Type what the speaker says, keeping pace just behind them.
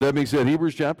That being said,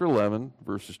 Hebrews chapter 11,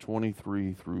 verses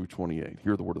 23 through 28.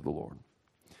 Hear the word of the Lord.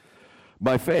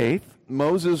 By faith,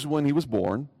 Moses, when he was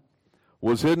born,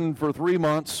 was hidden for 3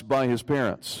 months by his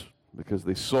parents, because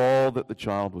they saw that the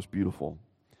child was beautiful.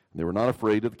 They were not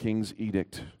afraid of the king's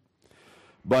edict.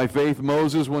 By faith,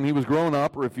 Moses, when he was grown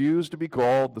up, refused to be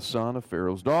called the son of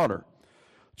Pharaoh's daughter,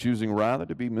 choosing rather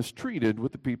to be mistreated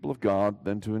with the people of God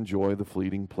than to enjoy the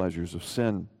fleeting pleasures of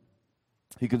sin.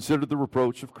 He considered the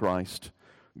reproach of Christ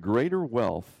greater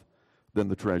wealth than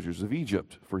the treasures of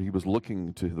Egypt, for he was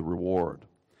looking to the reward.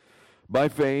 By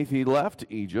faith he left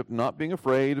Egypt, not being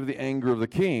afraid of the anger of the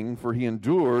king, for he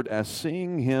endured as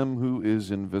seeing him who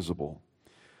is invisible.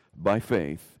 By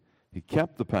faith he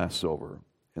kept the Passover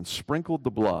and sprinkled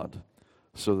the blood,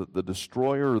 so that the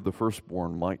destroyer of the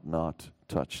firstborn might not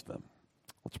touch them.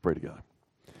 Let's pray to God.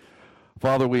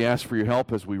 Father, we ask for your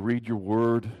help as we read your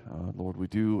word. Lord, we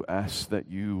do ask that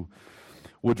you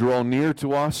would draw near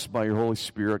to us by your Holy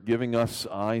Spirit, giving us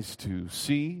eyes to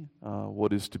see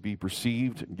what is to be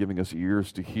perceived, and giving us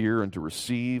ears to hear and to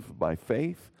receive by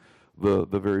faith the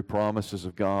very promises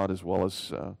of God, as well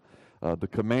as the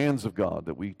commands of God,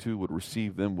 that we too would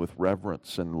receive them with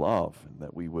reverence and love, and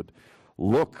that we would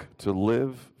look to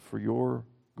live for your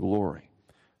glory,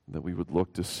 and that we would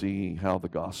look to see how the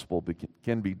gospel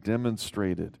can be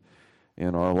demonstrated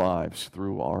in our lives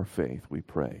through our faith, we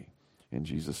pray. In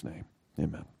Jesus' name.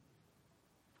 Amen.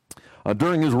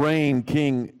 During his reign,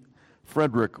 King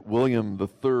Frederick William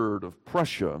III of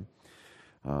Prussia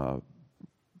found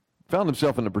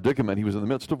himself in a predicament. He was in the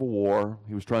midst of a war.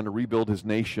 He was trying to rebuild his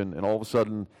nation, and all of a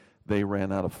sudden they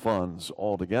ran out of funds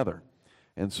altogether.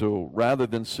 And so rather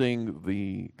than seeing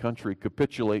the country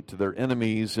capitulate to their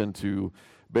enemies and to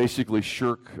basically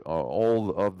shirk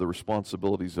all of the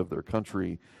responsibilities of their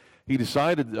country, he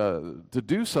decided to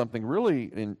do something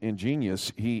really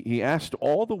ingenious. He asked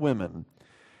all the women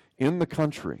in the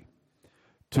country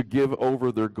to give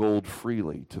over their gold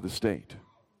freely to the state.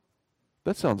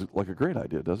 That sounds like a great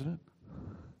idea, doesn't it?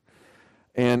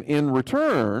 And in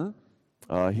return,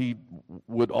 he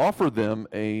would offer them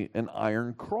an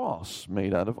iron cross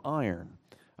made out of iron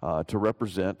to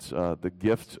represent the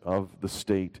gift of the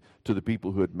state to the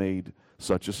people who had made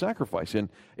such a sacrifice. And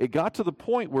it got to the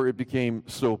point where it became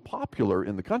so popular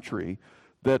in the country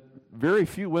that very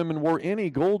few women wore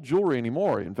any gold jewelry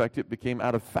anymore. In fact, it became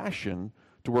out of fashion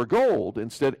to wear gold.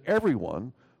 Instead,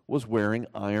 everyone was wearing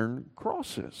iron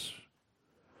crosses.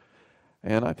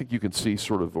 And I think you can see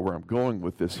sort of where I'm going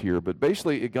with this here, but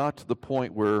basically it got to the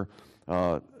point where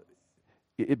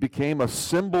it became a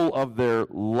symbol of their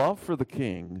love for the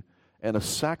king and a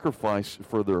sacrifice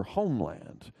for their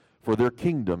homeland, for their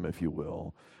kingdom, if you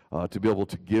will, to be able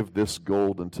to give this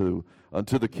gold unto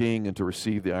the king and to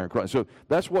receive the iron cross. So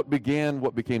that's what became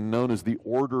known as the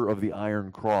Order of the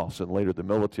Iron Cross, and later the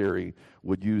military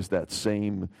would use that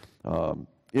same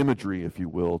imagery, if you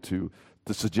will, to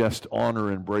suggest honor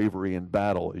and bravery in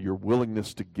battle, your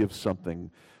willingness to give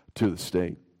something to the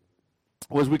state.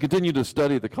 Well, as we continue to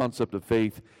study the concept of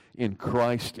faith in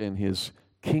Christ and his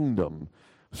kingdom,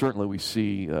 certainly we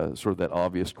see sort of that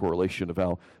obvious correlation of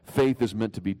how faith is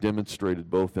meant to be demonstrated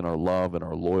both in our love and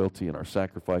our loyalty and our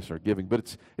sacrifice and our giving.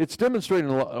 But it's demonstrated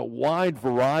in a wide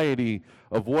variety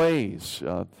of ways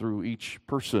through each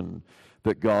person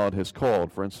that God has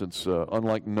called. For instance,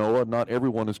 unlike Noah, not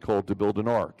everyone is called to build an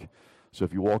ark. So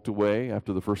if you walked away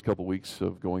after the first couple weeks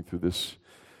of going through this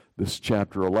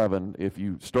chapter 11, if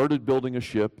you started building a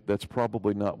ship, that's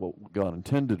probably not what God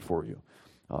intended for you.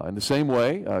 In the same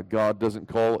way, God doesn't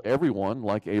call everyone,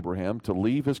 like Abraham, to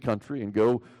leave his country and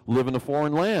go live in a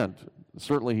foreign land.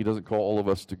 Certainly he doesn't call all of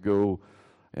us to go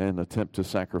and attempt to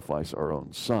sacrifice our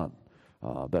own son.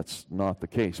 That's not the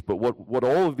case. But what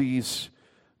all of these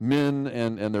men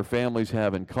and their families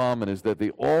have in common is that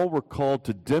they all were called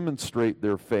to demonstrate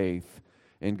their faith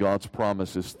in God's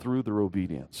promises through their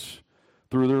obedience,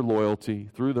 through their loyalty,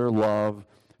 through their love,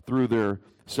 through their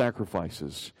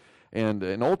sacrifices.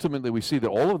 And ultimately we see that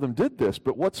all of them did this,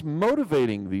 but what's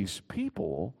motivating these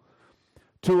people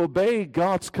to obey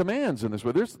God's commands in this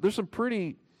way? There's some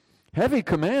pretty heavy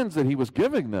commands that he was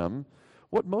giving them.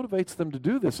 What motivates them to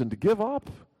do this and to give up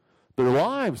their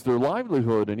lives, their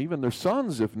livelihood, and even their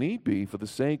sons, if need be, for the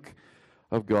sake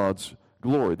of God's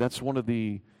glory? That's one of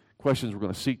the questions we're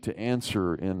going to seek to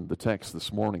answer in the text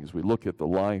this morning as we look at the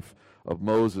life of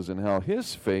Moses and how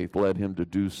his faith led him to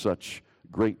do such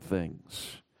great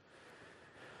things.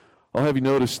 I'll have you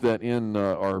notice that in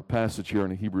our passage here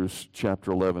in Hebrews chapter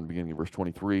 11, beginning in verse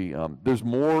 23, there's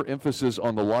more emphasis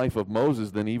on the life of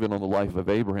Moses than even on the life of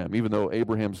Abraham, even though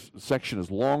Abraham's section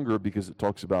is longer because it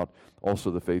talks about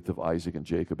also the faith of Isaac and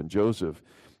Jacob and Joseph.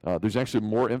 There's actually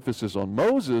more emphasis on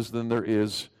Moses than there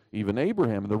is even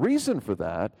Abraham. And the reason for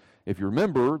that, if you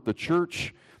remember, the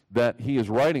church that he is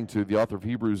writing to, the author of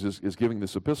Hebrews is giving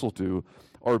this epistle to,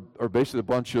 are basically a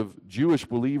bunch of Jewish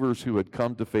believers who had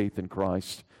come to faith in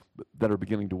Christ that are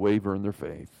beginning to waver in their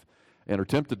faith and are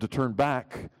tempted to turn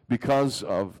back because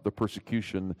of the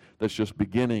persecution that's just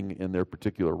beginning in their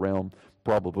particular realm,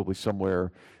 probably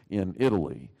somewhere in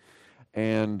Italy.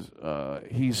 And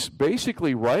he's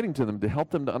basically writing to them to help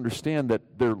them to understand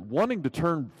that they're wanting to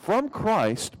turn from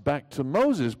Christ back to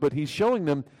Moses, but he's showing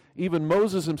them even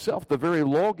Moses himself, the very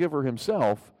lawgiver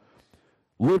himself,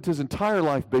 lived his entire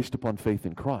life based upon faith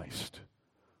in Christ.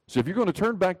 So if you're going to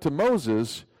turn back to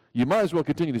Moses, you might as well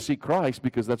continue to seek Christ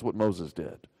because that's what Moses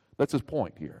did. That's his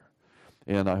point here.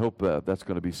 And I hope that's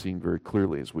going to be seen very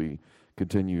clearly as we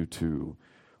continue to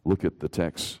look at the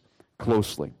text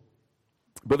closely.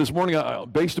 But this morning,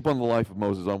 based upon the life of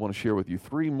Moses, I want to share with you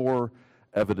three more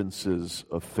evidences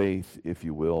of faith, if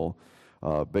you will,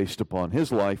 based upon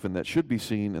his life, and that should be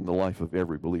seen in the life of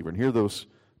every believer. And here are those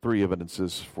three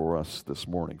evidences for us this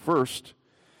morning. First,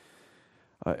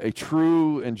 a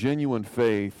true and genuine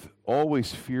faith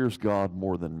always fears God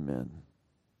more than men.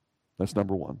 That's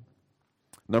number one.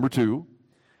 Number two,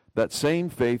 that same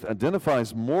faith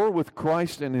identifies more with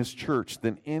Christ and his church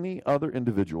than any other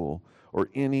individual or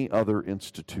any other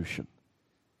institution.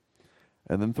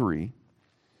 And then three,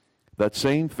 that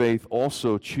same faith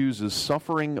also chooses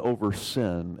suffering over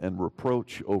sin and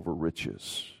reproach over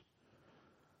riches.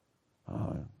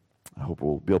 I hope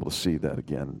we'll be able to see that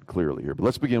again clearly here. But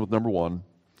let's begin with number one.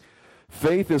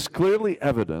 Faith is clearly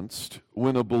evidenced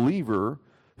when a believer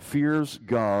fears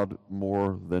God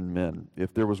more than men.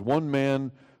 If there was one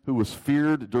man who was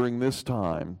feared during this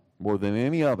time more than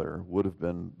any other, would have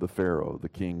been the Pharaoh, the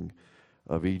king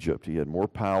of Egypt. He had more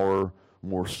power,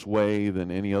 more sway than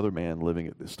any other man living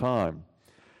at this time.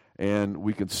 And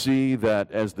we can see that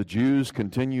as the Jews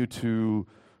continue to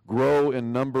grow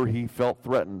in number, he felt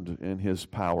threatened in his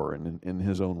power and in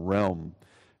his own realm.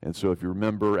 And so if you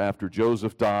remember, after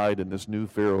Joseph died and this new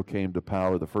Pharaoh came to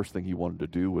power, the first thing he wanted to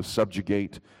do was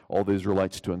subjugate all the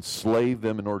Israelites, to enslave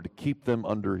them in order to keep them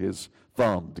under his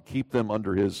thumb, to keep them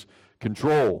under his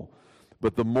control.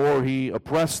 But the more he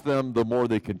oppressed them, the more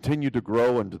they continued to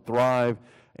grow and to thrive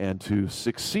and to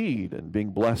succeed and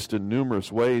being blessed in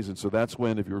numerous ways. And so that's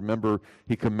when, if you remember,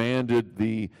 he commanded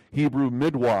the Hebrew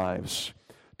midwives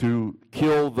to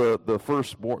kill the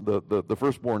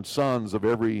firstborn sons of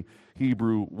every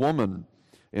Hebrew woman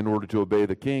in order to obey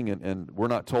the king. And we're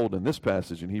not told in this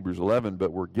passage in Hebrews 11,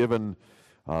 but we're given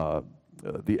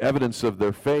the evidence of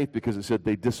their faith because it said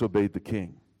they disobeyed the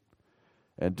king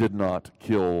and did not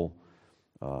kill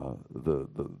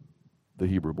the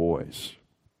Hebrew boys.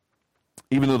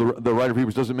 Even though the writer of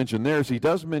Hebrews doesn't mention theirs, he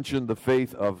does mention the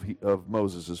faith of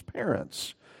Moses'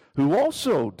 parents, who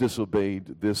also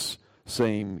disobeyed this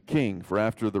same king. For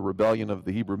after the rebellion of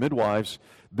the Hebrew midwives,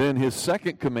 then his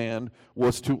second command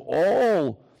was to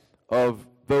all of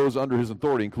those under his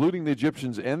authority, including the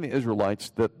Egyptians and the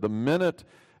Israelites, that the minute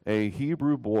a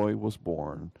Hebrew boy was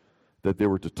born, that they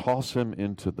were to toss him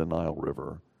into the Nile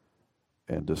River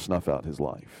and to snuff out his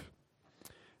life.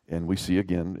 And we see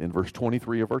again in verse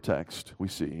 23 of our text,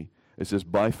 it says,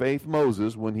 by faith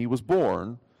Moses, when he was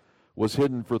born, was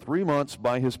hidden for 3 months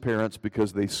by his parents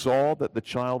because they saw that the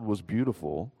child was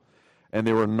beautiful, and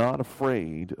they were not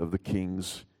afraid of the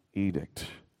king's edict.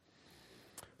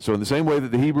 So in the same way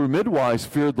that the Hebrew midwives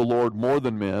feared the Lord more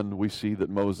than men, we see that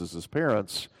Moses'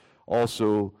 parents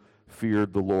also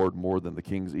feared the Lord more than the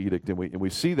king's edict. And we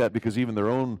see that because even their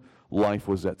own life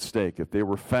was at stake. If they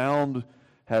were found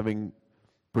having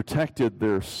protected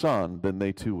their son, then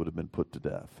they too would have been put to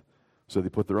death. So they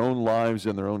put their own lives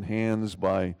in their own hands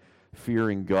by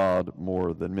fearing God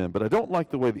more than men. But I don't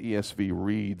like the way the ESV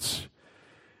reads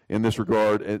in this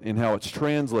regard, in how it's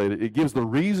translated. It gives the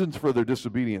reasons for their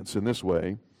disobedience in this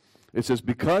way. It says,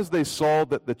 because they saw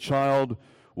that the child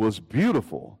was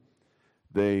beautiful,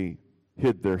 they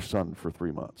hid their son for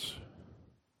 3 months.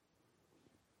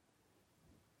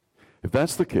 If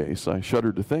that's the case, I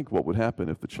shudder to think what would happen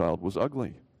if the child was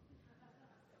ugly.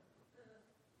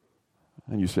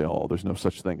 And you say, oh, there's no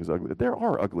such thing as ugly. There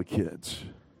are ugly kids.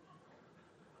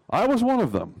 I was one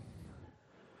of them.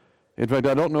 In fact,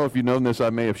 I don't know if you know this. I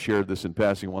may have shared this in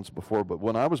passing once before, but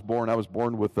when I was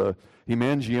born with a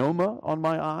hemangioma on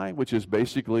my eye, which is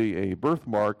basically a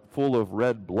birthmark full of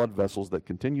red blood vessels that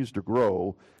continues to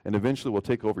grow and eventually will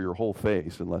take over your whole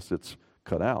face unless it's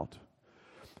cut out.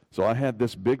 So I had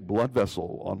this big blood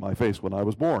vessel on my face when I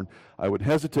was born. I would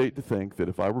hesitate to think that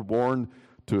if I were born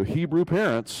to Hebrew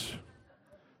parents,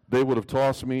 they would have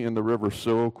tossed me in the river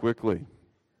so quickly.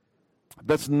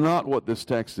 That's not what this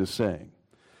text is saying.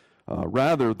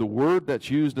 Rather, the word that's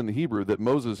used in the Hebrew that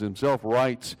Moses himself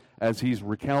writes as he's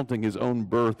recounting his own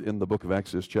birth in the book of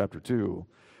Exodus chapter 2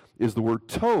 is the word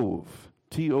tov,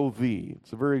 T-O-V.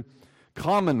 It's a very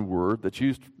common word that's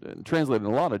used and translated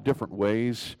in a lot of different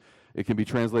ways. It can be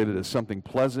translated as something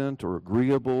pleasant or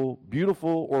agreeable,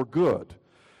 beautiful or good.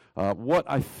 What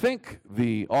I think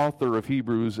the author of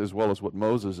Hebrews, as well as what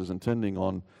Moses is intending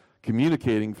on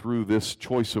communicating through this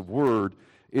choice of word,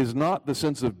 is not the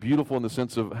sense of beautiful in the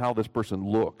sense of how this person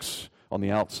looks on the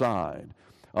outside,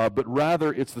 but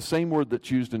rather it's the same word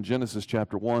that's used in Genesis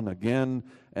chapter 1 again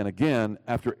and again.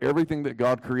 After everything that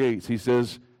God creates, he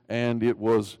says, and it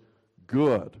was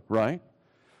good, right?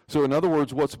 So in other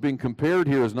words, what's being compared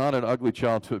here is not an ugly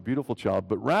child to a beautiful child,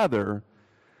 but rather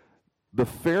the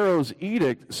Pharaoh's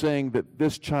edict saying that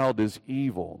this child is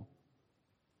evil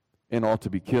and ought to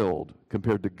be killed,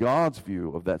 compared to God's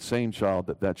view of that same child,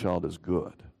 that child is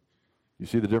good. You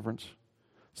see the difference?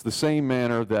 It's the same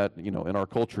manner that, in our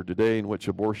culture today in which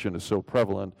abortion is so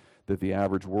prevalent that the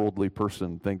average worldly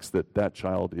person thinks that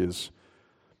child is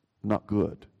not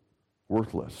good,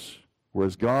 worthless,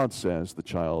 whereas God says the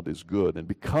child is good. And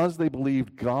because they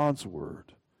believed God's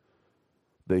word,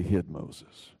 they hid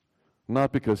Moses,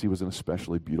 not because he was an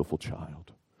especially beautiful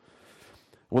child.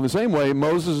 Well, in the same way,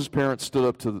 Moses' parents stood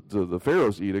up to the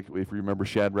Pharaoh's edict. If you remember,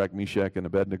 Shadrach, Meshach, and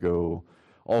Abednego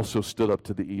also stood up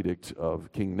to the edict of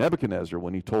King Nebuchadnezzar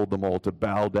when he told them all to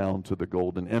bow down to the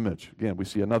golden image. Again, we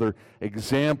see another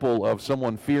example of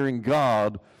someone fearing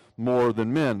God more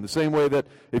than men. The same way that,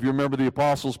 if you remember the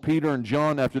apostles Peter and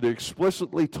John, after they're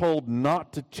explicitly told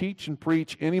not to teach and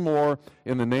preach anymore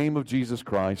in the name of Jesus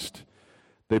Christ,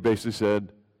 they basically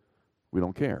said, we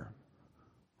don't care.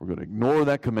 We're going to ignore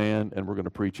that command and we're going to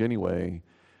preach anyway,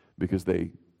 because they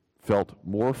felt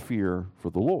more fear for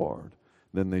the Lord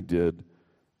than they did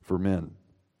for men.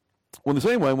 Well, in the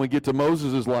same way, when we get to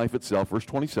Moses' life itself, verse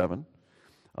 27,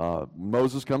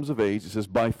 Moses comes of age. It says,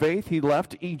 by faith he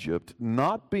left Egypt,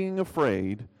 not being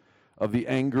afraid of the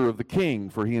anger of the king,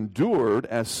 for he endured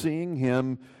as seeing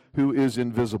him who is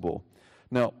invisible.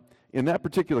 Now, in that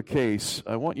particular case,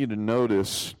 I want you to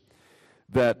notice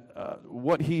that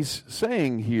what he's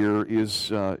saying here is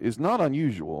not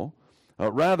unusual.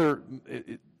 Rather,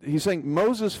 he's saying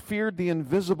Moses feared the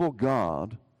invisible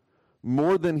God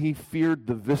more than he feared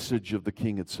the visage of the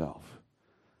king itself.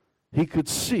 He could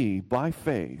see, by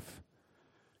faith,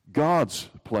 God's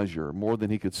pleasure more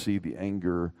than he could see the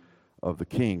anger of the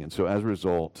king. And so as a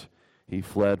result, he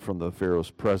fled from the Pharaoh's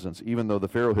presence. Even though the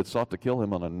Pharaoh had sought to kill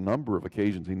him on a number of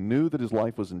occasions, he knew that his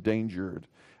life was endangered,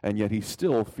 and yet he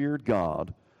still feared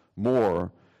God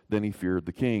more than he feared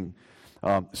the king.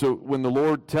 So when the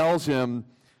Lord tells him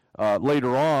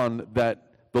later on that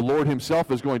the Lord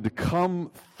himself is going to come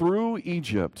through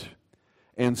Egypt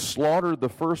and slaughter the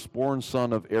firstborn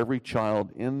son of every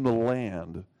child in the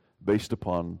land based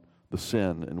upon the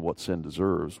sin and what sin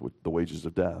deserves, with the wages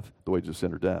of death, the wages of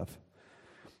sin or death.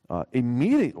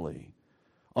 Immediately,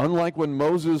 unlike when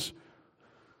Moses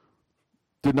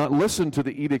did not listen to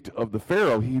the edict of the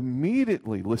Pharaoh, he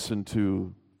immediately listened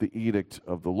to the edict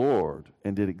of the Lord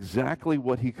and did exactly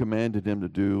what he commanded him to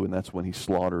do, and that's when he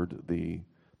slaughtered the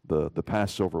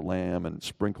Passover lamb and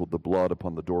sprinkled the blood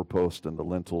upon the doorpost and the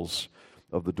lintels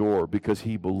of the door, because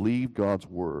he believed God's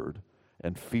word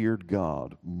and feared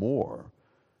God more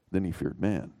than he feared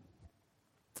man.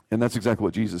 And that's exactly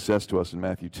what Jesus says to us in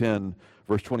Matthew 10,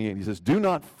 verse 28. He says, do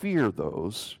not fear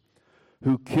those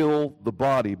who kill the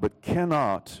body, but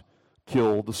cannot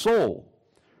kill the soul.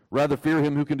 Rather fear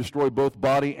him who can destroy both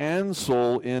body and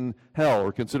soul in hell.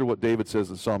 Or consider what David says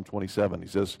in Psalm 27. He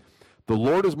says, the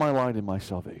Lord is my light and my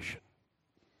salvation.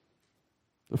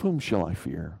 Of whom shall I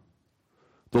fear?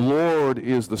 The Lord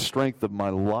is the strength of my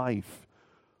life.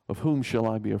 Of whom shall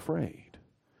I be afraid?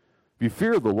 If you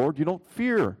fear the Lord, you don't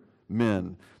fear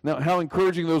men. Now, how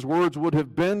encouraging those words would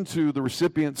have been to the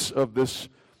recipients of this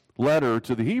letter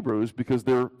to the Hebrews, because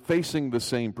they're facing the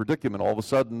same predicament. All of a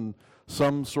sudden,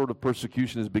 some sort of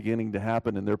persecution is beginning to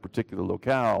happen in their particular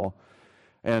locale,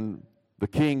 and the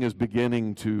king is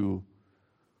beginning to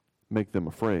make them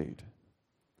afraid.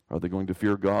 Are they going to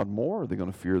fear God more? Or are they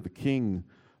going to fear the king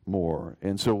more?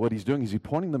 And so what he's doing is he's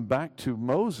pointing them back to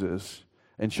Moses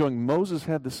and showing Moses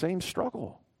had the same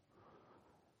struggle.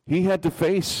 He had to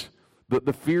face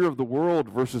the fear of the world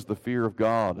versus the fear of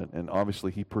God, and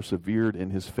obviously he persevered in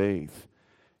his faith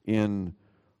in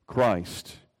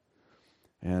Christ.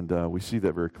 And we see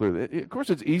that very clearly. Of course,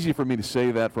 it's easy for me to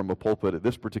say that from a pulpit at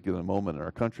this particular moment in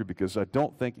our country, because I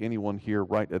don't think anyone here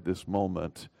right at this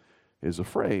moment is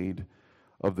afraid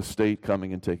of the state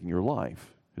coming and taking your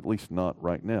life, at least not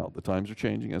right now. The times are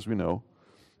changing, as we know.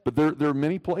 But there are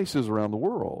many places around the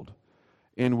world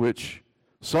in which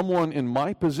someone in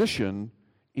my position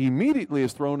immediately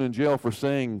is thrown in jail for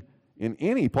saying in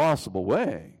any possible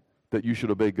way that you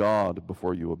should obey God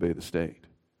before you obey the state.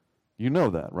 You know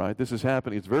that, right? This is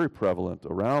happening. It's very prevalent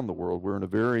around the world. We're in a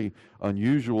very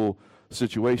unusual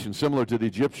situation, similar to the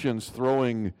Egyptians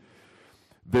throwing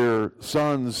their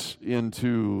sons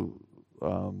into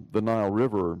the Nile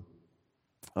River.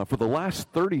 For the last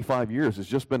 35 years, it's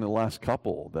just been the last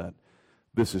couple that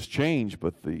this has changed,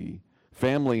 but the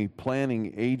family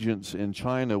planning agents in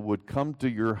China would come to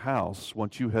your house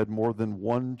once you had more than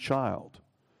one child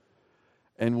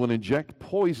and would inject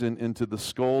poison into the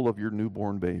skull of your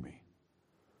newborn baby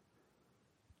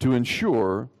to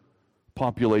ensure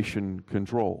population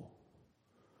control.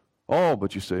 Oh,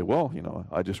 but you say, well,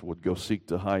 I just would go seek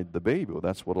to hide the baby. Well,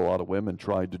 that's what a lot of women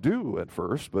tried to do at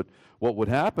first, but what would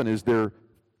happen is her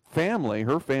family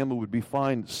would be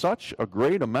fined such a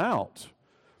great amount,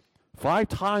 5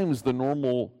 times the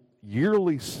normal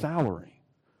yearly salary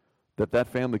that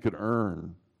family could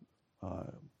earn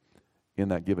in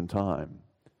that given time.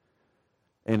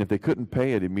 And if they couldn't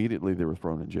pay it, immediately they were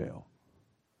thrown in jail.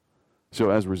 So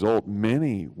as a result,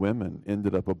 many women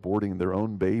ended up aborting their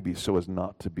own babies so as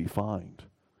not to be fined,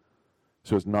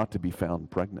 so as not to be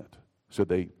found pregnant. So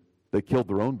they killed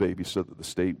their own babies so that the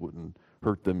state wouldn't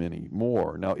hurt them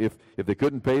anymore. Now, if they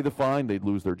couldn't pay the fine, they'd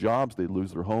lose their jobs, they'd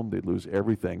lose their home, they'd lose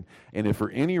everything. And if for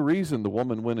any reason the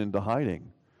woman went into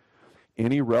hiding,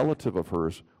 any relative of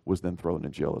hers was then thrown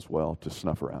in jail as well to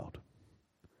snuff her out,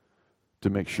 to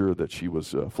make sure that she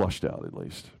was flushed out at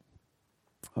least.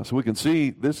 So we can see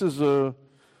this is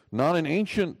not an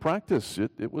ancient practice.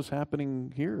 It was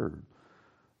happening here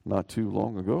not too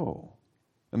long ago.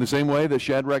 In the same way that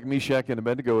Shadrach, Meshach, and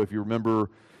Abednego, if you remember,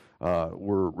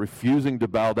 were refusing to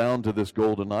bow down to this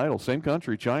golden idol. Same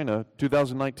country, China,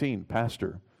 2019,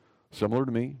 pastor, similar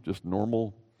to me, just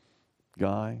normal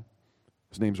guy.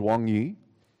 His name's Wang Yi.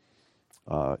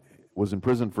 Was in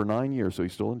prison for 9 years, so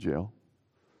he's still in jail,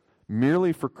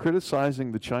 merely for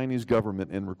criticizing the Chinese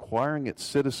government and requiring its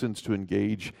citizens to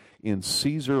engage in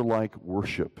Caesar-like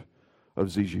worship of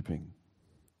Xi Jinping.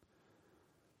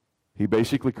 He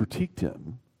basically critiqued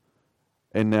him,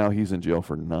 and now he's in jail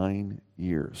for 9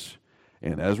 years.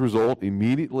 And as a result,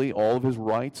 immediately all of his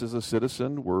rights as a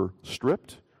citizen were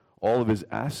stripped, all of his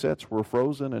assets were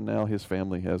frozen, and now his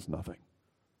family has nothing.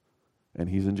 And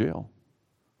he's in jail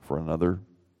for another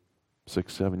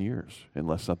 6-7 years,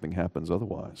 unless something happens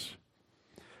otherwise.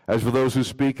 As for those who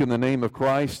speak in the name of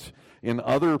Christ, in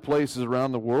other places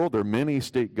around the world, there are many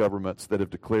state governments that have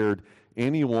declared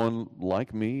anyone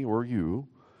like me or you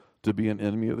to be an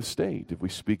enemy of the state if we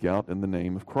speak out in the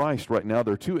name of Christ. Right now,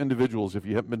 there are 2 individuals, if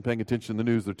you haven't been paying attention to the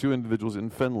news, there are 2 individuals in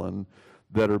Finland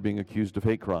that are being accused of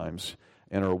hate crimes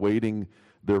and are awaiting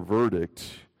their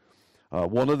verdict.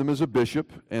 One of them is a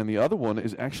bishop, and the other one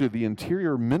is actually the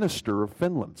interior minister of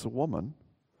Finland. It's a woman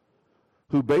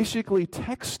who basically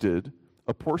texted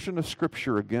a portion of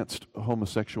Scripture against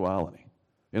homosexuality.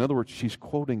 In other words, she's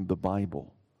quoting the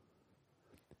Bible.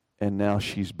 And now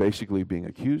she's basically being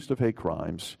accused of hate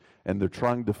crimes, and they're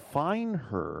trying to fine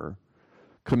her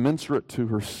commensurate to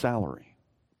her salary.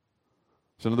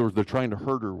 So in other words, they're trying to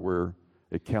hurt her where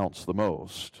it counts the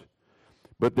most.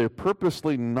 But they're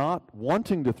purposely not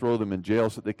wanting to throw them in jail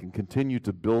so that they can continue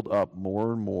to build up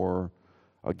more and more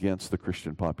against the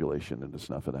Christian population and to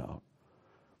snuff it out.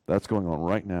 That's going on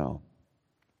right now.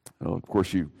 Of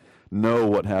course, you know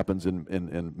what happens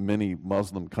in many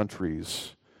Muslim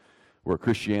countries where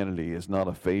Christianity is not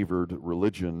a favored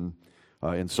religion.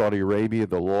 In Saudi Arabia,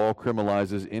 the law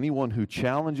criminalizes anyone who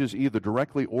challenges either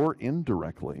directly or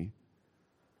indirectly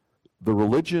the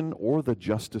religion or the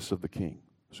justice of the king.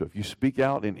 So if you speak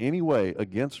out in any way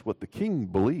against what the king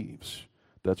believes,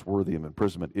 that's worthy of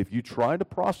imprisonment. If you try to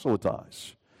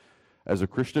proselytize as a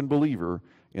Christian believer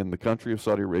in the country of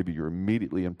Saudi Arabia, you're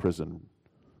immediately in prison.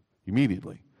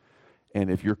 Immediately.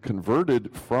 And if you're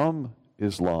converted from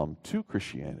Islam to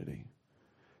Christianity,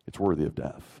 it's worthy of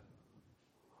death.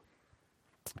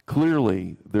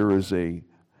 Clearly, there is a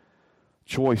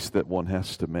choice that one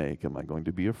has to make. Am I going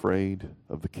to be afraid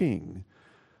of the king,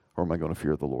 or am I going to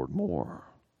fear the Lord more?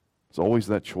 It's always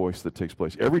that choice that takes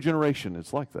place. Every generation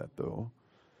is like that, though.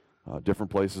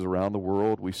 different places around the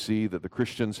world. We see that the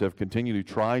Christians have continued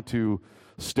to try to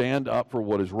stand up for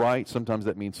what is right. Sometimes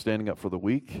that means standing up for the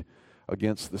weak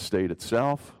against the state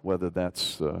itself, whether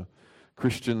that's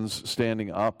Christians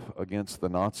standing up against the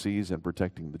Nazis and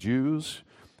protecting the Jews,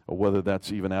 or whether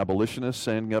that's even abolitionists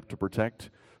standing up to protect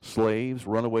slaves,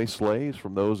 runaway slaves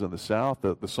from those in the South.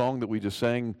 The song that we just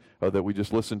sang, that we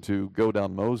just listened to, Go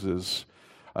Down Moses,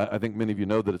 I think many of you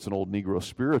know that it's an old Negro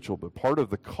spiritual, but part of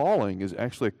the calling is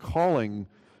actually a calling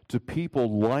to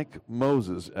people like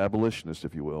Moses, abolitionists,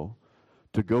 if you will,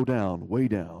 to go down, way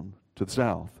down to the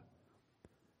South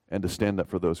and to stand up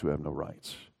for those who have no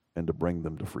rights and to bring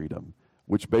them to freedom,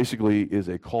 which basically is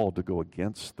a call to go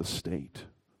against the state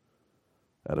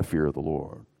out of fear of the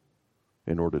Lord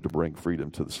in order to bring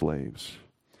freedom to the slaves.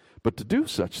 But to do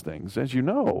such things, as you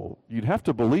know, you'd have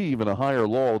to believe in a higher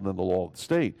law than the law of the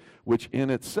state, which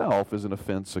in itself is an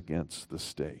offense against the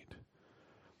state.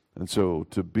 And so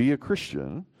to be a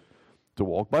Christian, to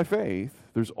walk by faith,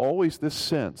 there's always this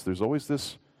sense, there's always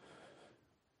this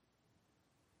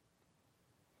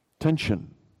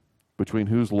tension between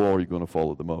whose law are you going to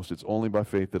follow the most. It's only by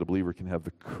faith that a believer can have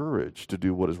the courage to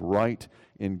do what is right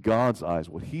in God's eyes,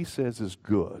 what He says is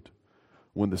good,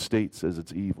 when the state says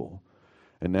it's evil.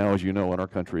 And now, as you know, in our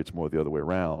country, it's more the other way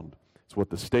around. It's what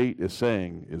the state is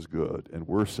saying is good, and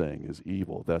we're saying is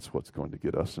evil. That's what's going to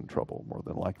get us in trouble, more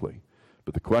than likely.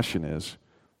 But the question is,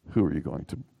 who are you going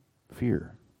to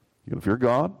fear? You going to fear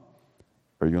God,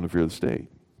 or are you going to fear the state?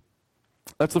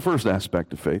 That's the first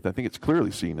aspect of faith. I think it's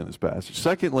clearly seen in this passage.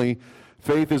 Secondly,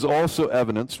 faith is also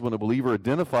evidenced when a believer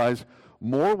identifies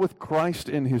more with Christ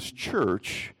and His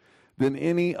church than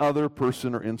any other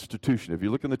person or institution. If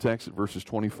you look in the text at verses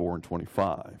 24 and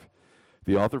 25,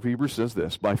 the author of Hebrews says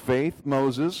this: By faith,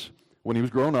 Moses, when he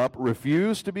was grown up,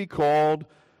 refused to be called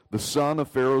the son of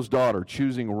Pharaoh's daughter,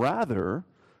 choosing rather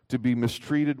to be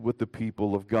mistreated with the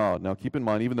people of God. Now keep in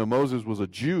mind, even though Moses was a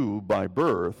Jew by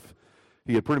birth,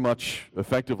 he had pretty much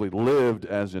effectively lived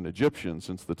as an Egyptian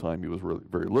since the time he was really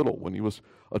very little, when he was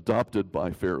adopted by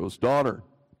Pharaoh's daughter.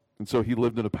 And so he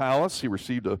lived in a palace. He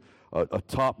received a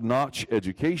top-notch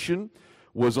education,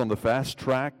 was on the fast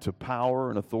track to power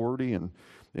and authority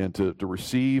and to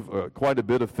receive quite a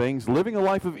bit of things, living a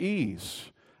life of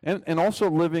ease, and also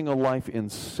living a life in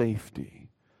safety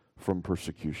from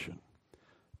persecution,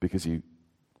 because he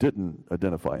didn't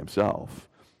identify himself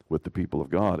with the people of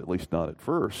God, at least not at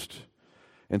first.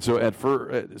 And so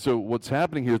so what's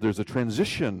happening here, there's a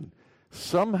transition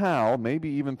somehow, maybe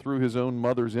even through his own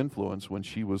mother's influence when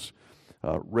she was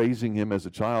raising him as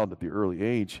a child at the early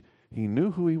age. He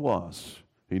knew who he was.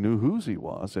 He knew whose he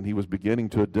was, and he was beginning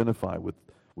to identify with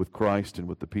Christ and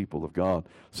with the people of God.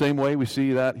 Same way we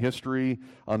see that history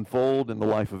unfold in the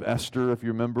life of Esther, if you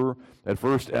remember. At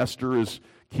first, Esther is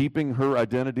keeping her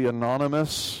identity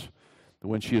anonymous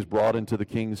when she is brought into the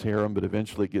king's harem, but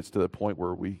eventually it gets to the point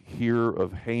where we hear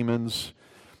of Haman's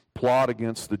plot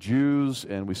against the Jews,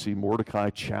 and we see Mordecai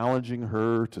challenging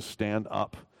her to stand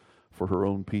up for her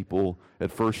own people.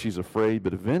 At first she's afraid,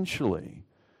 but eventually,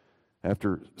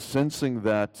 after sensing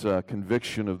that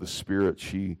conviction of the Spirit,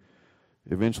 she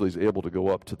eventually is able to go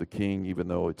up to the king, even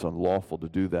though it's unlawful to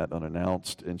do that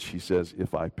unannounced, and she says,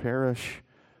 "If I perish,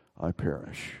 I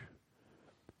perish."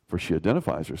 For she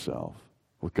identifies herself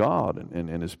with God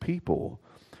and His people.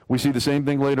 We see the same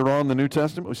thing later on in the New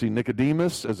Testament. We see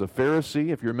Nicodemus as a Pharisee.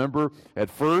 If you remember, at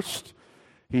first,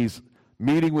 he's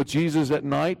meeting with Jesus at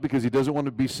night because he doesn't want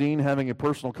to be seen having a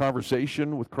personal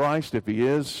conversation with Christ. If he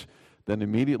is, then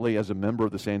immediately as a member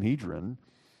of the Sanhedrin,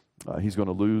 he's going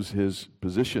to lose his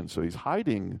position. So he's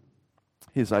hiding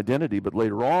his identity. But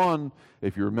later on,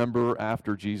 if you remember,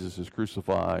 after Jesus is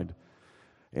crucified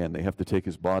and they have to take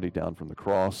his body down from the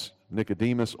cross,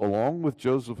 Nicodemus, along with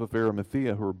Joseph of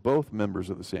Arimathea, who are both members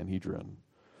of the Sanhedrin,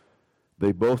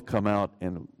 they both come out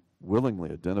and willingly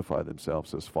identify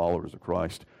themselves as followers of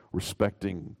Christ,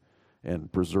 respecting and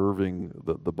preserving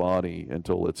the body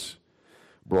until it's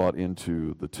brought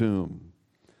into the tomb.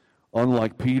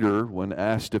 Unlike Peter, when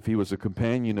asked if he was a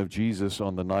companion of Jesus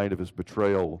on the night of his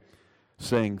betrayal,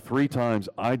 saying 3 times,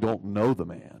 "I don't know the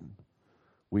man,"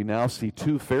 we now see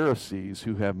 2 Pharisees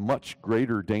who have much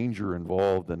greater danger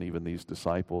involved than even these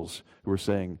disciples, who are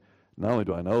saying, "Not only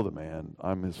do I know the man,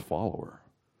 I'm his follower."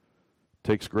 It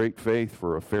takes great faith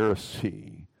for a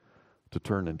Pharisee to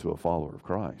turn into a follower of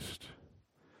Christ.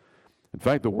 In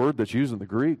fact, the word that's used in the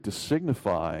Greek to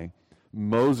signify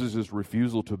Moses'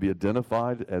 refusal to be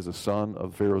identified as a son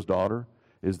of Pharaoh's daughter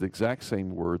is the exact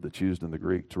same word that's used in the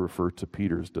Greek to refer to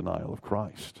Peter's denial of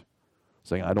Christ,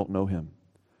 saying, "I don't know him."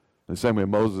 In the same way,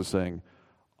 Moses is saying,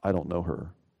 "I don't know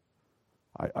her.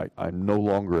 I'm no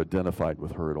longer identified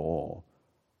with her at all.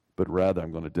 but rather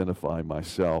I'm going to identify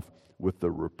myself with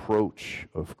the reproach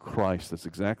of Christ. That's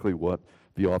exactly what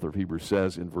the author of Hebrews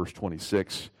says in verse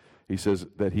 26. He says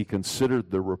that he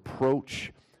considered the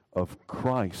reproach of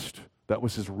Christ. That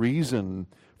was his reason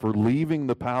for leaving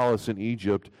the palace in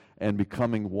Egypt and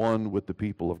becoming one with the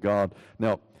people of God.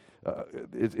 Now,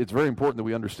 it's very important that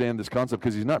we understand this concept,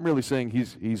 because he's not merely saying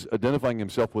he's identifying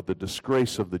himself with the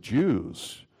disgrace of the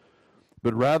Jews,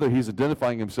 but rather he's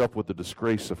identifying himself with the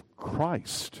disgrace of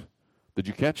Christ. Did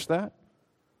you catch that?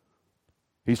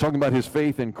 He's talking about his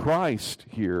faith in Christ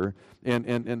here, and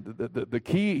the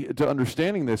key to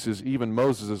understanding this is even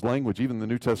Moses' language, even the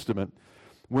New Testament.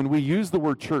 When we use the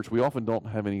word church, we often don't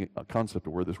have any concept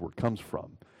of where this word comes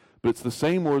from. But it's the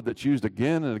same word that's used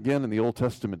again and again in the Old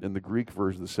Testament in the Greek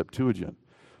version, the Septuagint.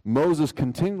 Moses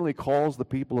continually calls the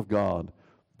people of God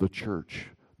the church,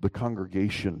 the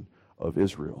congregation of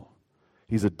Israel.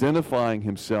 He's identifying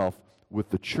himself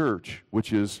with the church,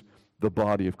 which is the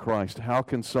body of Christ. How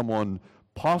can someone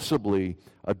possibly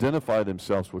identify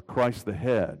themselves with Christ the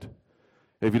head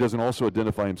if he doesn't also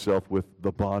identify himself with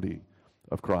the body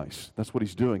of Christ? That's what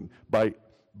he's doing. By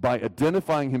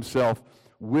identifying himself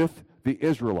with the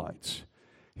Israelites,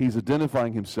 he's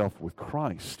identifying himself with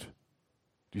Christ.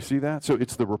 Do you see that? So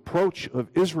it's the reproach of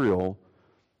Israel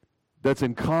that's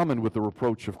in common with the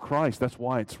reproach of Christ. That's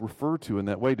why it's referred to in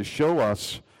that way, to show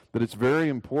us that it's very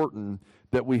important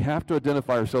that we have to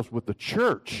identify ourselves with the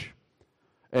church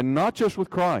and not just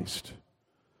with Christ.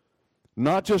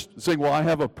 Not just saying, well, I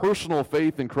have a personal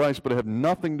faith in Christ, but I have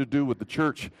nothing to do with the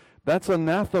church. That's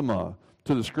anathema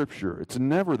to the Scripture. It's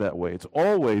never that way. It's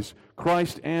always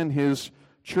Christ and his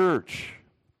church.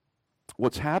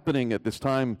 What's happening at this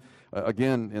time,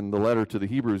 again, in the letter to the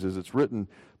Hebrews, as it's written,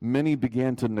 many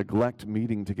began to neglect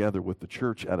meeting together with the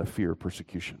church out of fear of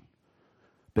persecution.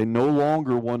 They no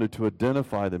longer wanted to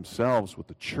identify themselves with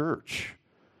the church.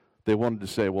 They wanted to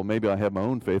say, well, maybe I have my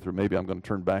own faith, or maybe I'm going to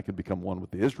turn back and become one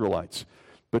with the Israelites.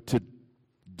 But to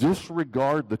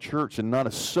disregard the church and not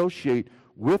associate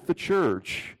with the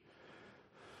church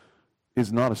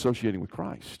is not associating with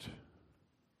Christ.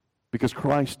 Because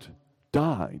Christ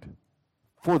died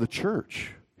for the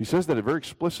church. He says that very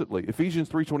explicitly. Ephesians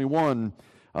 3:21,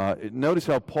 notice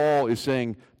how Paul is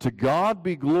saying, to God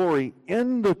be glory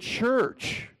in the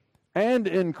church and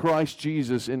in Christ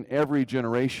Jesus in every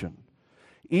generation.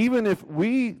 Even if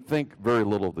we think very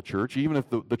little of the church, even if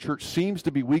the church seems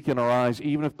to be weak in our eyes,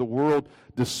 even if the world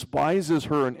despises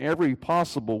her in every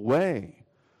possible way,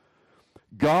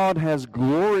 God has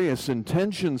glorious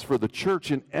intentions for the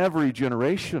church in every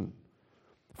generation.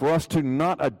 For us to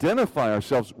not identify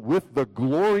ourselves with the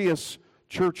glorious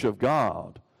church of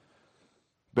God.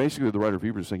 Basically, the writer of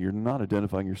Hebrews is saying you're not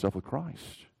identifying yourself with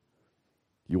Christ.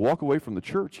 You walk away from the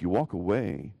church, you walk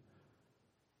away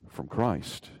from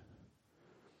Christ.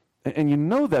 And you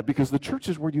know that because the church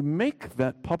is where you make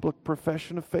that public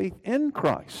profession of faith in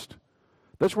Christ.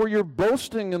 That's where you're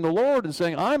boasting in the Lord and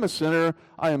saying, I'm a sinner,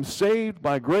 I am saved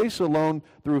by grace alone,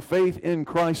 through faith in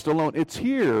Christ alone. It's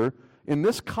here, in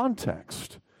this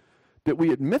context, that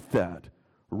we admit that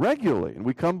regularly. And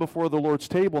we come before the Lord's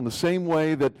table in the same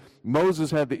way that Moses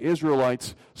had the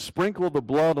Israelites sprinkle the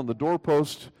blood on the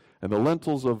doorpost and the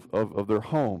lintels of their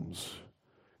homes.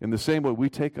 In the same way, we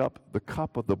take up the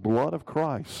cup of the blood of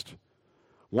Christ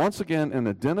once again and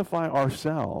identify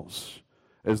ourselves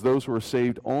as those who are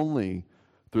saved only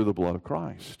through the blood of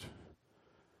Christ.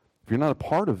 If you're not a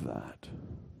part of that,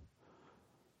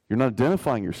 you're not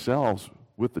identifying yourselves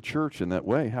with the church in that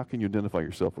way, how can you identify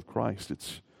yourself with Christ?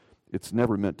 It's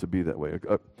never meant to be that way.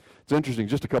 It's interesting,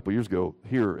 just a couple years ago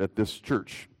here at this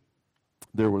church,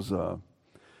 there was a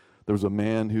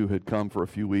man who had come for a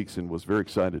few weeks and was very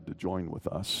excited to join with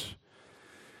us,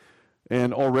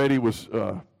 and already was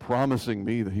promising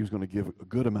me that he was going to give a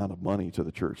good amount of money to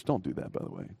the church. Don't do that, by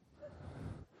the way.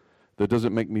 That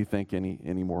doesn't make me think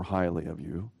any more highly of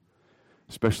you,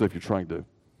 especially if you're trying to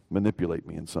manipulate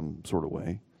me in some sort of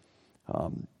way.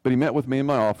 But he met with me in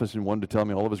my office and wanted to tell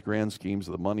me all of his grand schemes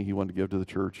of the money he wanted to give to the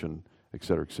church, and et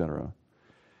cetera, et cetera.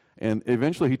 And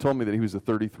eventually he told me that he was a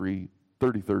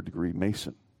 33rd degree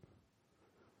Mason.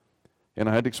 And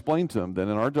I had to explain to him that in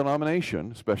our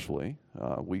denomination, especially,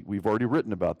 we've already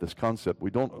written about this concept.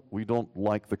 We don't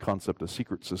like the concept of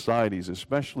secret societies,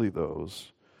 especially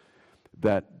those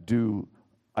that do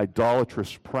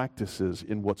idolatrous practices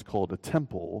in what's called a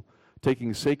temple,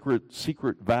 taking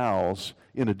secret vows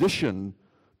in addition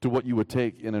to what you would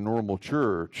take in a normal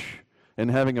church,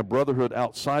 and having a brotherhood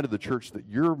outside of the church that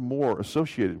you're more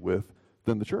associated with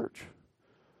than the church.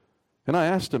 And I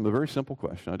asked him a very simple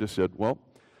question. I just said, well,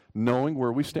 knowing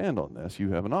where we stand on this,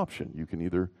 you have an option. You can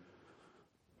either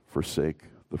forsake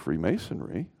the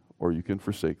Freemasonry, or you can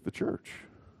forsake the church.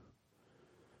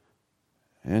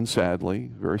 And sadly,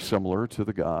 very similar to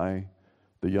the guy,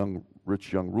 the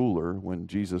rich young ruler, when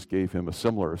Jesus gave him a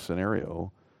similar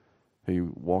scenario, he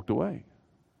walked away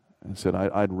and said,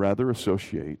 I'd rather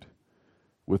associate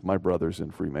with my brothers in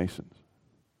Freemasons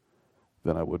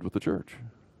than I would with the church.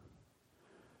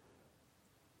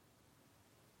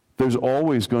 There's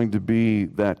always going to be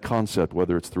that concept,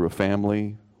 whether it's through a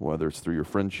family, whether it's through your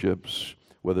friendships,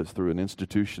 whether it's through an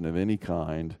institution of any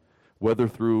kind, whether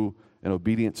through an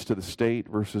obedience to the state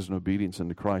versus an obedience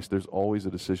unto Christ, there's always a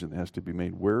decision that has to be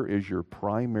made. Where is your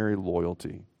primary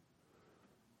loyalty?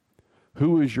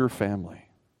 Who is your family?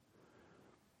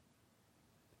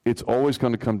 It's always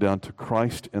going to come down to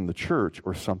Christ and the church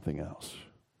or something else.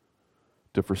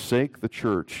 To forsake the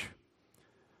church,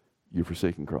 you've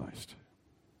forsaken Christ.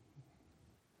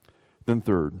 Then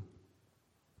third,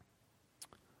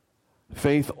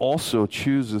 faith also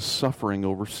chooses suffering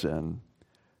over sin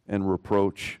and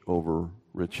reproach over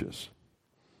riches.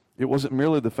 It wasn't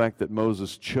merely the fact that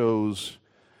Moses chose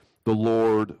the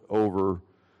Lord over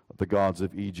the gods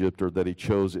of Egypt, or that he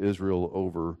chose Israel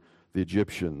over the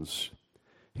Egyptians.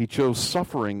 He chose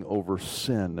suffering over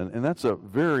sin, and that's a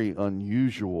very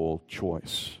unusual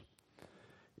choice.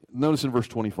 Notice in verse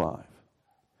 25,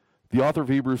 the author of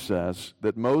Hebrews says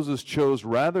that Moses chose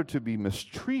rather to be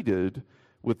mistreated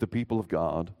with the people of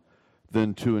God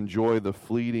than to enjoy the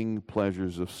fleeting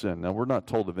pleasures of sin. Now, we're not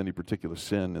told of any particular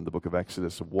sin in the book of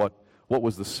Exodus, of what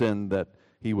was the sin that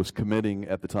he was committing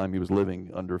at the time he was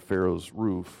living under Pharaoh's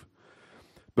roof.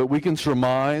 But we can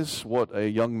surmise what a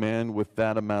young man with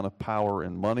that amount of power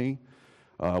and money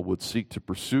would seek to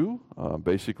pursue.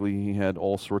 Basically, he had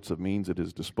all sorts of means at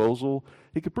his disposal.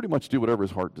 He could pretty much do whatever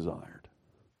his heart desired.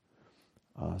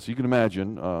 So you can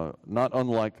imagine, not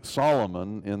unlike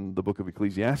Solomon in the book of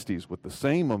Ecclesiastes, with the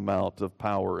same amount of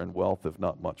power and wealth, if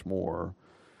not much more,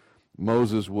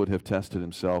 Moses would have tested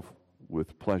himself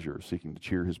with pleasure, seeking to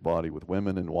cheer his body with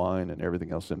women and wine and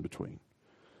everything else in between.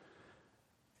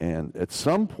 And at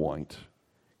some point,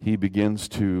 he begins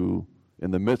to,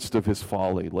 in the midst of his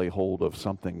folly, lay hold of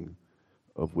something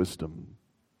of wisdom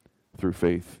through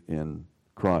faith in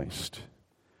Christ.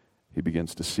 He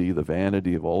begins to see the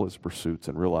vanity of all his pursuits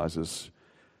and realizes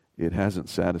it hasn't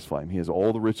satisfied him. He has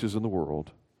all the riches in the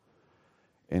world,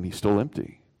 and he's still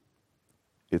empty.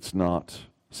 It's not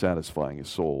satisfying his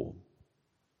soul.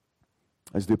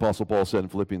 As the Apostle Paul said in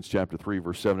Philippians chapter 3,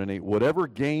 verse 7 and 8, whatever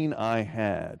gain I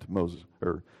had,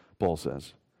 Paul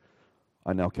says,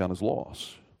 I now count as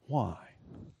loss. Why?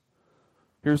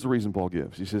 Here's the reason Paul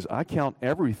gives. He says, I count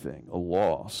everything a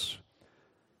loss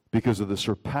because of the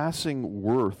surpassing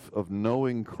worth of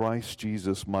knowing Christ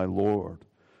Jesus my Lord.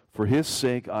 For his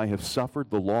sake I have suffered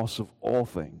the loss of all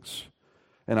things,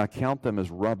 and I count them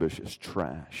as rubbish, as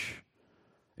trash,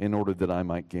 in order that I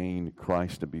might gain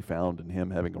Christ and be found in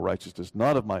him, having a righteousness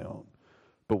not of my own,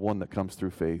 but one that comes through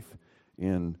faith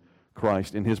in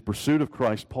Christ. In his pursuit of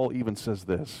Christ, Paul even says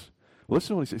this. Listen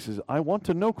to what he says. He says, I want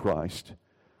to know Christ.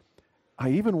 I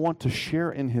even want to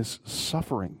share in his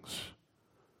sufferings,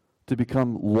 to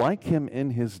become like him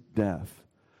in his death.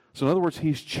 So in other words,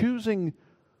 he's choosing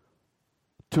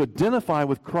to identify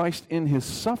with Christ in his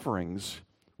sufferings,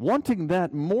 wanting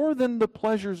that more than the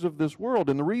pleasures of this world.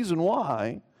 And the reason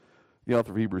why, the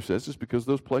author of Hebrews says, is because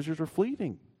those pleasures are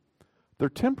fleeting. They're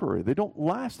temporary. They don't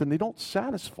last, and they don't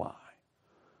satisfy.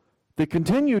 They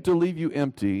continue to leave you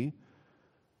empty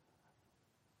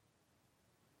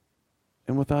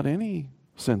and without any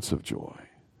sense of joy.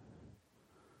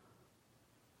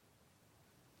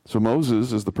 So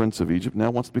Moses, as the prince of Egypt, now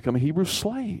wants to become a Hebrew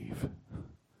slave.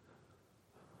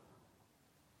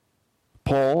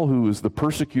 Paul, who is the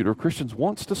persecutor of Christians,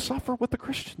 wants to suffer with the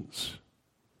Christians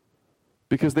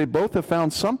because they both have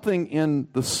found something in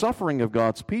the suffering of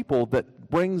God's people that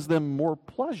brings them more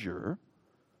pleasure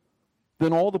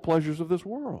than all the pleasures of this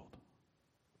world.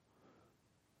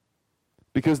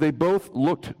 Because they both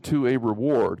looked to a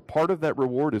reward. Part of that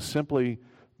reward is simply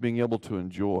being able to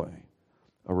enjoy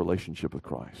a relationship with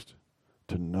Christ,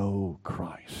 to know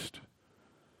Christ.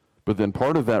 But then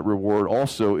part of that reward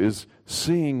also is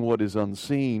seeing what is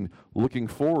unseen, looking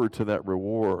forward to that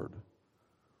reward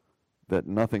that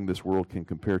nothing this world can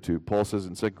compare to. Paul says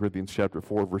in 2 Corinthians chapter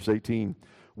 4, verse 18,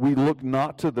 we look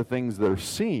not to the things that are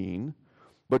seen,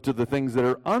 but to the things that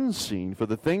are unseen. For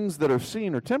the things that are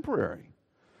seen are temporary,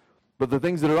 but the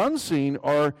things that are unseen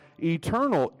are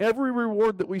eternal. Every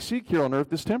reward that we seek here on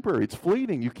earth is temporary. It's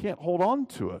fleeting. You can't hold on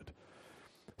to it.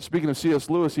 Speaking of C.S.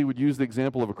 Lewis, he would use the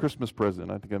example of a Christmas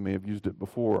present. I think I may have used it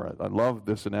before. I love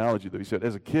this analogy that he said.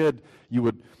 As a kid, you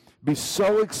would be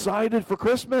so excited for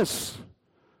Christmas.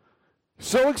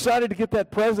 So excited to get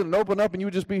that present and open up, and you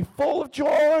would just be full of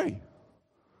joy.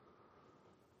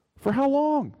 For how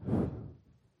long?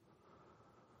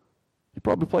 You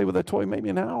probably play with that toy maybe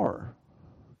an hour.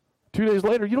 2 days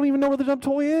later, you don't even know where the dumb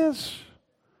toy is.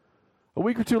 A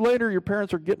week or two later, your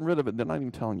parents are getting rid of it. They're not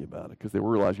even telling you about it because they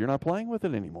realize you're not playing with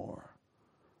it anymore.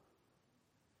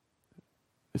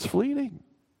 It's fleeting.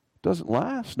 It doesn't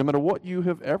last. No matter what you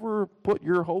have ever put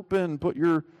your hope in, put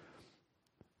your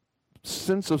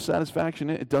sense of satisfaction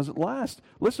in, it doesn't last.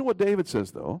 Listen to what David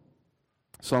says, though.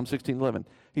 Psalm 16:11.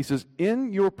 He says,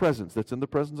 in your presence, that's in the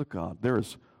presence of God, there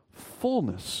is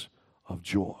fullness of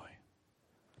joy.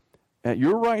 At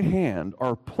your right hand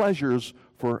are pleasures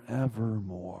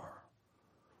forevermore.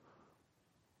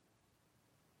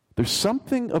 There's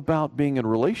something about being in a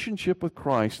relationship with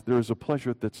Christ, there is a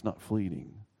pleasure that's not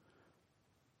fleeting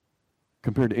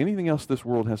compared to anything else this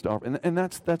world has to offer. And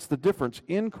that's the difference.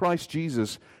 In Christ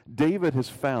Jesus, David has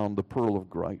found the pearl of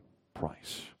great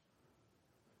price.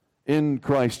 In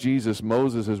Christ Jesus,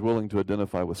 Moses is willing to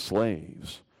identify with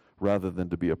slaves rather than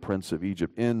to be a prince of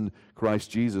Egypt. In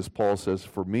Christ Jesus, Paul says,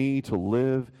 for me to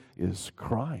live is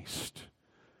Christ,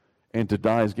 and to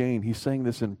die is gain. He's saying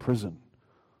this in prison.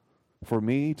 For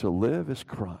me to live is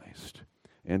Christ,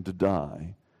 and to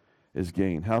die is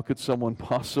gain. How could someone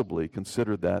possibly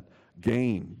consider that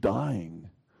gain, dying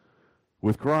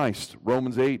with Christ?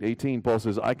 Romans 8:18, Paul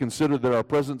says, I consider that our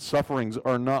present sufferings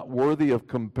are not worthy of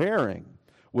comparing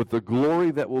with the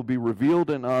glory that will be revealed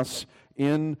in us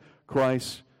in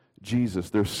Christ Jesus.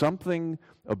 There's something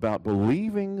about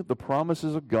believing the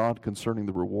promises of God concerning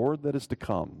the reward that is to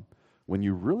come. When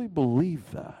you really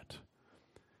believe that,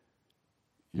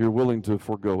 you're willing to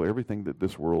forego everything that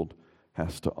this world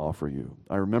has to offer you.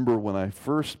 I remember when I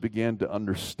first began to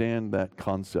understand that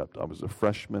concept, I was a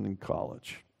freshman in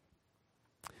college.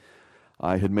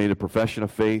 I had made a profession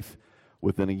of faith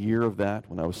within a year of that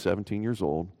when I was 17 years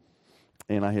old,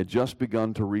 and I had just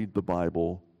begun to read the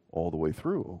Bible all the way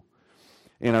through.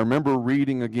 And I remember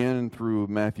reading again through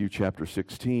Matthew chapter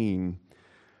 16,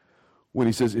 when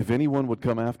he says, if anyone would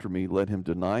come after me, let him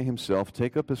deny himself,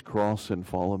 take up his cross, and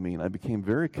follow me. And I became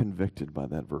very convicted by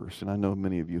that verse, and I know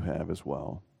many of you have as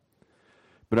well.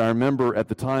 But I remember at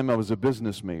the time I was a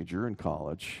business major in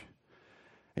college,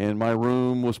 and my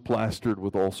room was plastered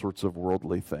with all sorts of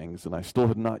worldly things, and I still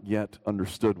had not yet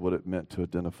understood what it meant to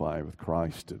identify with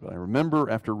Christ. But I remember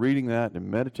after reading that and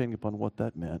meditating upon what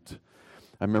that meant,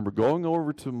 I remember going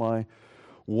over to my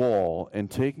wall and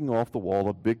taking off the wall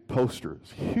a big poster,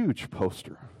 this huge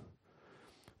poster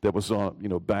that was on,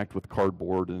 backed with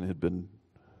cardboard and had been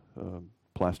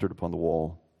plastered upon the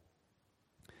wall.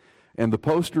 And the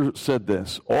poster said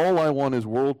this: all I want is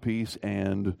world peace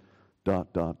and ... And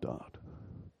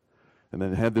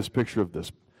then it had this picture of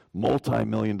this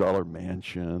multi-million-dollar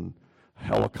mansion,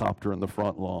 helicopter in the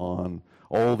front lawn,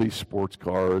 all these sports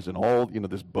cars, and all,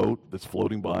 this boat that's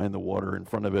floating by in the water in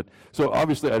front of it. So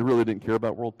obviously I really didn't care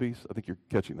about world peace. I think you're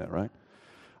catching that, right?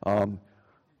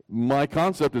 My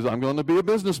concept is I'm going to be a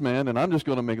businessman, and I'm just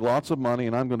going to make lots of money,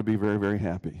 and I'm going to be very, very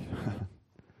happy.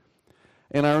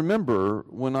 And I remember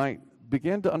when I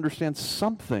began to understand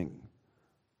something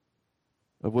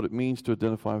of what it means to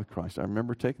identify with Christ, I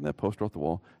remember taking that poster off the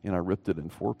wall, and I ripped it in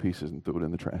 4 pieces and threw it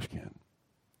in the trash can.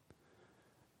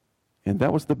 And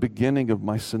that was the beginning of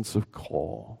my sense of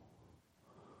call.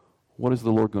 What is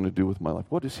the Lord going to do with my life?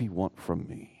 What does He want from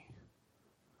me?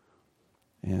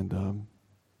 And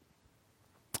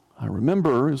I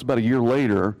remember it was about a year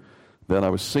later that I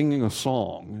was singing a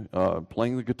song,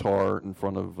 playing the guitar in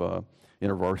front of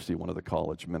InterVarsity, one of the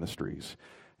college ministries.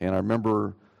 And I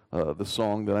remember the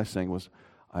song that I sang was,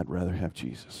 I'd Rather Have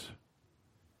Jesus.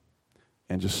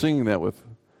 And just singing that with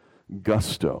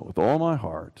gusto, with all my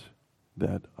heart,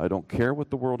 that I don't care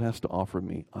what the world has to offer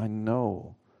me. I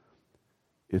know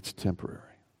it's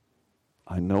temporary.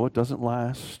 I know it doesn't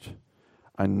last.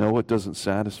 I know it doesn't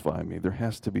satisfy me. There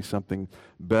has to be something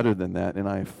better than that, and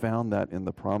I have found that in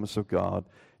the promise of God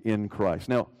in Christ.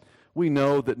 Now, we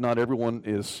know that not everyone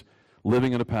is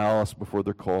living in a palace before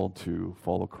they're called to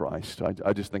follow Christ.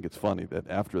 I just think it's funny that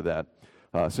after that,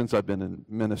 since I've been in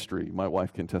ministry, my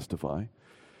wife can testify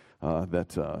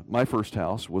that my first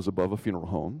house was above a funeral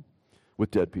home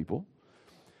with dead people.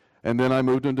 And then I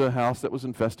moved into a house that was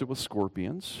infested with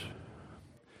scorpions.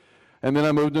 And then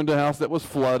I moved into a house that was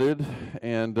flooded,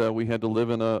 and we had to live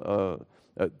in the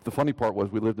funny part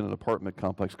was we lived in an apartment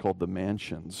complex called the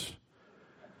Mansions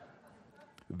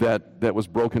that was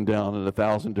broken down in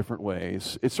 1,000 different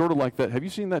ways. It's sort of like that. Have you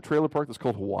seen that trailer park that's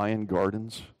called Hawaiian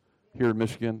Gardens here in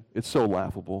Michigan? It's so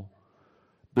laughable.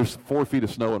 There's 4 feet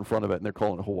of snow in front of it, and they're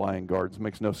calling it Hawaiian Gardens. It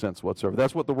makes no sense whatsoever.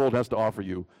 That's what the world has to offer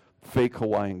you. fake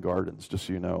Hawaiian gardens, just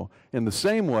so you know. In the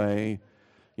same way,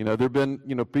 there have been,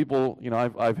 people,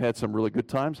 I've had some really good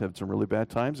times, had some really bad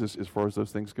times as far as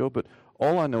those things go, but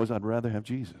all I know is I'd rather have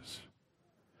Jesus.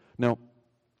 Now,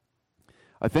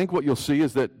 I think what you'll see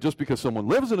is that just because someone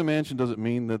lives in a mansion doesn't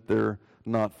mean that they're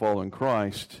not following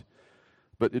Christ,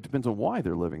 but it depends on why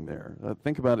they're living there.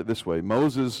 Think about it this way.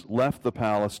 Moses left the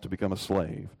palace to become a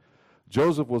slave.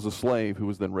 Joseph was a slave who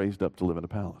was then raised up to live in a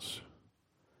palace.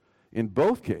 In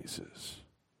both cases,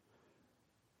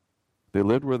 they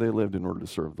lived where they lived in order to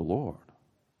serve the Lord,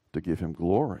 to give Him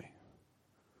glory,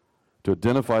 to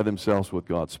identify themselves with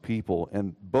God's people,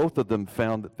 and both of them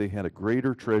found that they had a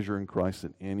greater treasure in Christ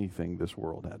than anything this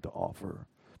world had to offer.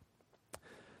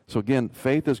 So again,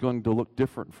 faith is going to look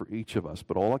different for each of us,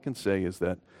 but all I can say is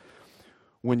that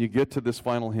when you get to this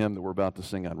final hymn that we're about to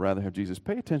sing, I'd rather have Jesus,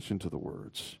 pay attention to the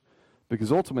words,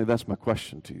 because ultimately that's my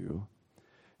question to you,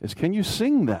 is can you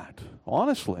sing that?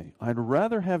 Honestly, I'd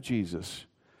rather have Jesus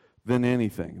than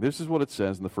anything. This is what it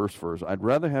says in the first verse. I'd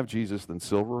rather have Jesus than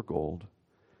silver or gold.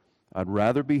 I'd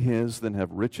rather be His than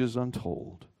have riches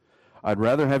untold. I'd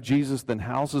rather have Jesus than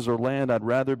houses or land. I'd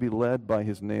rather be led by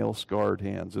His nail-scarred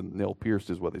hands, and nail-pierced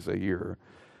is what they say here.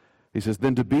 He says,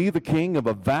 than to be the king of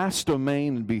a vast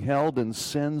domain and be held in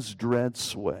sin's dread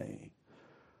sway.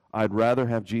 I'd rather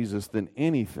have Jesus than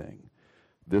anything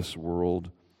this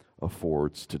world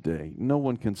affords today. No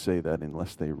one can say that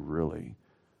unless they really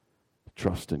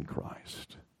trust in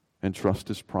Christ and trust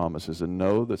His promises and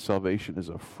know that salvation is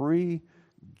a free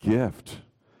gift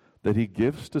that He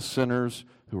gives to sinners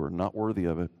who are not worthy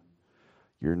of it.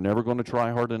 You're never going to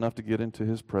try hard enough to get into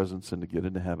His presence and to get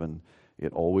into heaven.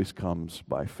 It always comes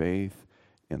by faith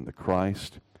in the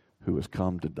Christ who has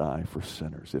come to die for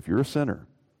sinners. If you're a sinner,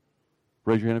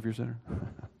 raise your hand if you're a sinner.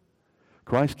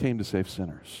 Christ came to save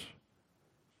sinners.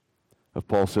 If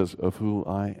Paul says, of who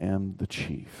I am the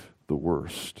chief, the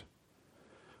worst.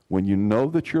 When you know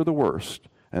that you're the worst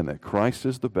and that Christ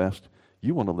is the best,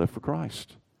 you want to live for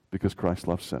Christ because Christ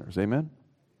loves sinners. Amen?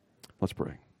 Let's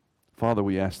pray. Father,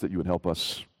 we ask that you would help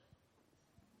us.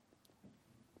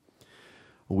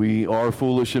 We are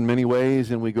foolish in many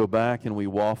ways, and we go back and we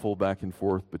waffle back and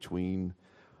forth between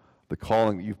the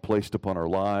calling that you've placed upon our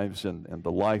lives and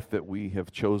the life that we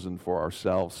have chosen for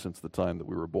ourselves since the time that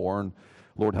we were born.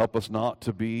 Lord, help us not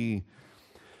to be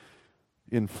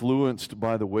influenced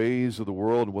by the ways of the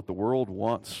world and what the world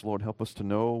wants. Lord, help us to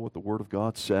know what the Word of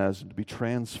God says and to be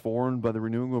transformed by the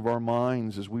renewing of our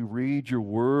minds as we read your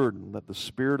Word, and let the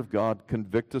Spirit of God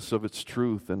convict us of its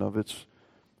truth and of its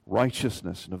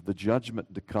righteousness and of the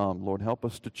judgment to come. Lord, help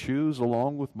us to choose,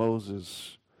 along with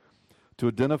Moses, to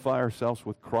identify ourselves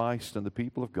with Christ and the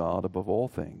people of God above all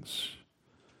things.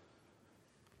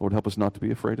 Lord, help us not to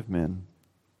be afraid of men,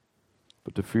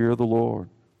 but to fear the Lord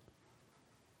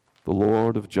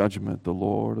of judgment, the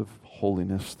Lord of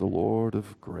holiness, the Lord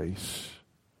of grace.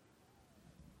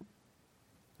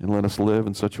 And let us live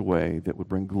in such a way that would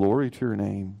bring glory to your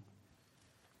name,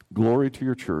 glory to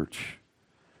your church,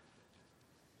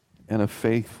 and a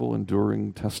faithful,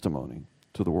 enduring testimony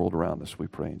to the world around us. We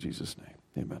pray in Jesus'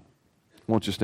 name. Amen. Won't you stand?